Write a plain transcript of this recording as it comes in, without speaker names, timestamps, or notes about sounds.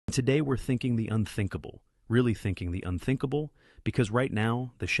Today we're thinking the unthinkable, really thinking the unthinkable, because right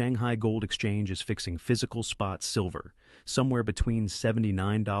now the Shanghai Gold Exchange is fixing physical spot silver somewhere between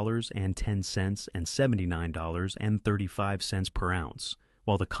 $79.10 and $79.35 per ounce,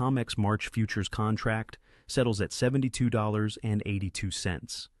 while the COMEX March futures contract settles at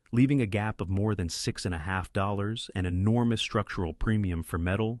 $72.82, leaving a gap of more than $6.50, an enormous structural premium for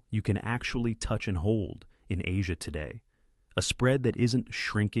metal you can actually touch and hold in Asia today. A spread that isn't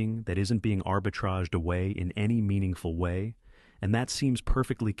shrinking, that isn't being arbitraged away in any meaningful way, and that seems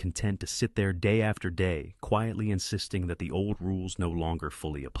perfectly content to sit there day after day, quietly insisting that the old rules no longer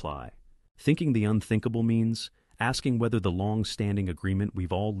fully apply. Thinking the unthinkable means asking whether the long-standing agreement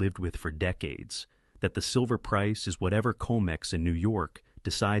we've all lived with for decades, that the silver price is whatever COMEX in New York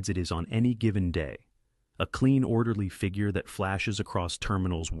decides it is on any given day, a clean, orderly figure that flashes across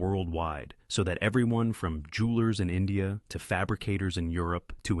terminals worldwide so that everyone from jewelers in India to fabricators in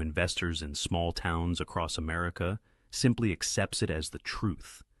Europe to investors in small towns across America simply accepts it as the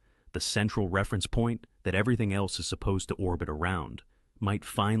truth, the central reference point that everything else is supposed to orbit around, might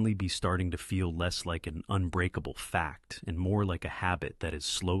finally be starting to feel less like an unbreakable fact and more like a habit that is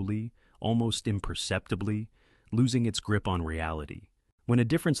slowly, almost imperceptibly, losing its grip on reality. When a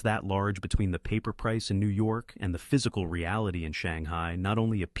difference that large between the paper price in New York and the physical reality in Shanghai not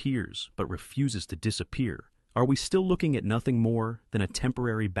only appears but refuses to disappear, are we still looking at nothing more than a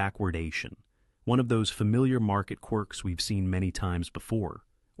temporary backwardation, one of those familiar market quirks we've seen many times before?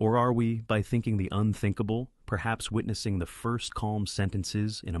 Or are we, by thinking the unthinkable, perhaps witnessing the first calm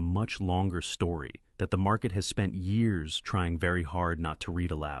sentences in a much longer story that the market has spent years trying very hard not to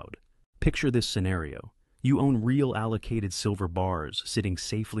read aloud? Picture this scenario. You own real allocated silver bars sitting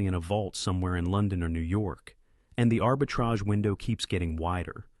safely in a vault somewhere in London or New York, and the arbitrage window keeps getting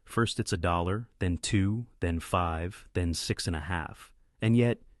wider. First it's $1, then $2, then $5, then $6.50. And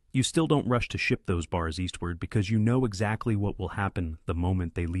yet, you still don't rush to ship those bars eastward because you know exactly what will happen the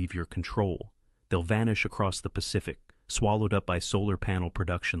moment they leave your control. They'll vanish across the Pacific, swallowed up by solar panel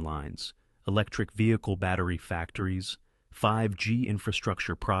production lines, electric vehicle battery factories, 5G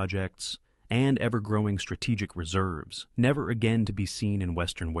infrastructure projects, and ever-growing strategic reserves, never again to be seen in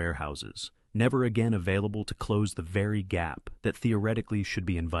Western warehouses, never again available to close the very gap that theoretically should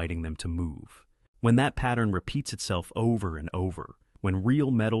be inviting them to move. When that pattern repeats itself over and over, when real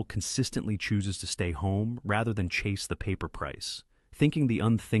metal consistently chooses to stay home rather than chase the paper price, thinking the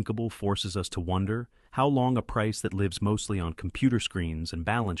unthinkable forces us to wonder how long a price that lives mostly on computer screens and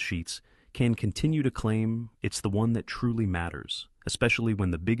balance sheets can continue to claim it's the one that truly matters, especially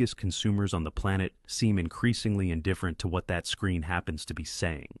when the biggest consumers on the planet seem increasingly indifferent to what that screen happens to be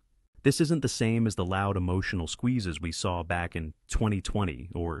saying. This isn't the same as the loud emotional squeezes we saw back in 2020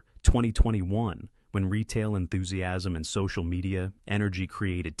 or 2021, when retail enthusiasm and social media energy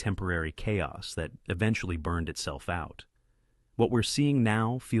created temporary chaos that eventually burned itself out. What we're seeing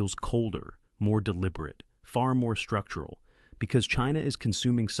now feels colder, more deliberate, far more structural, because China is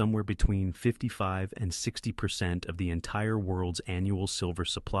consuming somewhere between 55% and 60% of the entire world's annual silver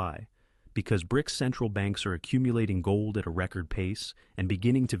supply, because BRICS central banks are accumulating gold at a record pace and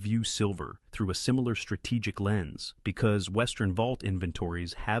beginning to view silver through a similar strategic lens, because Western vault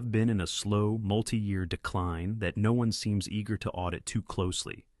inventories have been in a slow, multi-year decline that no one seems eager to audit too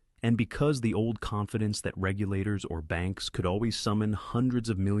closely, and because the old confidence that regulators or banks could always summon hundreds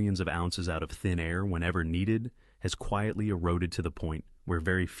of millions of ounces out of thin air whenever needed has quietly eroded to the point where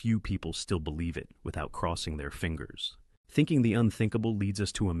very few people still believe it without crossing their fingers. Thinking the unthinkable leads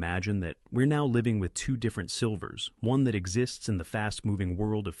us to imagine that we're now living with two different silvers, one that exists in the fast-moving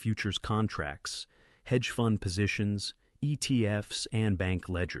world of futures contracts, hedge fund positions, ETFs, and bank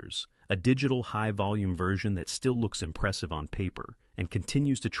ledgers, a digital high-volume version that still looks impressive on paper and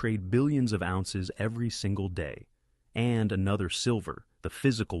continues to trade billions of ounces every single day, and another silver, the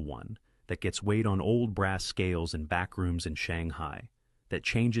physical one, that gets weighed on old brass scales in backrooms in Shanghai, that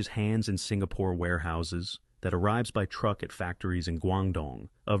changes hands in Singapore warehouses, that arrives by truck at factories in Guangdong,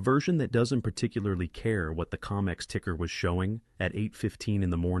 a version that doesn't particularly care what the COMEX ticker was showing at 8:15 in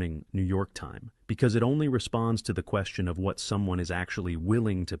the morning New York time, because it only responds to the question of what someone is actually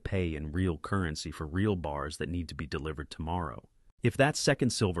willing to pay in real currency for real bars that need to be delivered tomorrow. If that second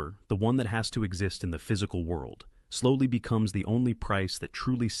silver, the one that has to exist in the physical world, slowly becomes the only price that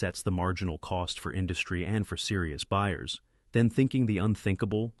truly sets the marginal cost for industry and for serious buyers, then thinking the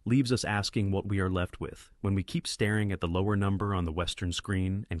unthinkable leaves us asking what we are left with when we keep staring at the lower number on the Western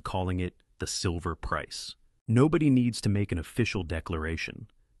screen and calling it the silver price. Nobody needs to make an official declaration.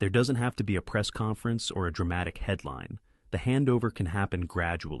 There doesn't have to be a press conference or a dramatic headline. The handover can happen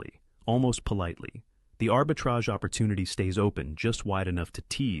gradually, almost politely. The arbitrage opportunity stays open, just wide enough to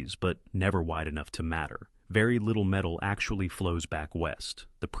tease, but never wide enough to matter. Very little metal actually flows back west.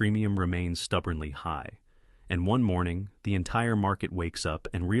 The premium remains stubbornly high. And one morning, the entire market wakes up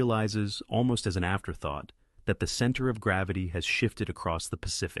and realizes, almost as an afterthought, that the center of gravity has shifted across the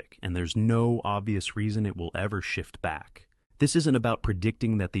Pacific, and there's no obvious reason it will ever shift back. This isn't about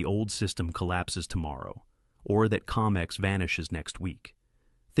predicting that the old system collapses tomorrow, or that COMEX vanishes next week.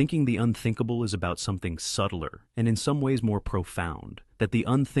 Thinking the unthinkable is about something subtler and in some ways more profound, that the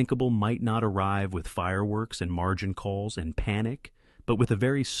unthinkable might not arrive with fireworks and margin calls and panic, but with a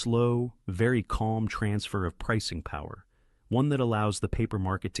very slow, very calm transfer of pricing power, one that allows the paper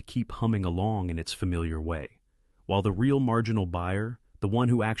market to keep humming along in its familiar way, while the real marginal buyer, the one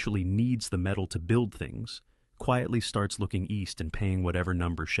who actually needs the metal to build things, quietly starts looking east and paying whatever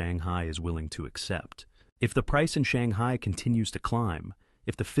number Shanghai is willing to accept. If the price in Shanghai continues to climb,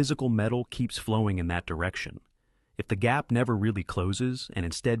 if the physical metal keeps flowing in that direction, if the gap never really closes and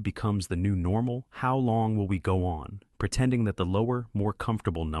instead becomes the new normal, how long will we go on, pretending that the lower, more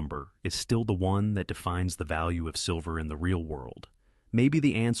comfortable number is still the one that defines the value of silver in the real world? Maybe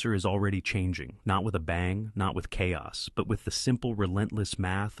the answer is already changing, not with a bang, not with chaos, but with the simple, relentless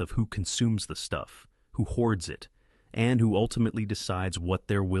math of who consumes the stuff, who hoards it, and who ultimately decides what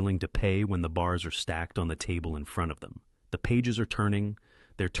they're willing to pay when the bars are stacked on the table in front of them. The pages are turning,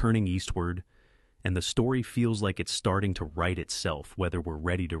 they're turning eastward, and the story feels like it's starting to write itself, whether we're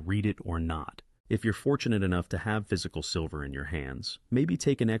ready to read it or not. If you're fortunate enough to have physical silver in your hands, maybe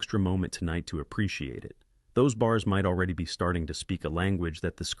take an extra moment tonight to appreciate it. Those bars might already be starting to speak a language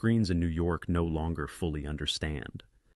that the screens in New York no longer fully understand.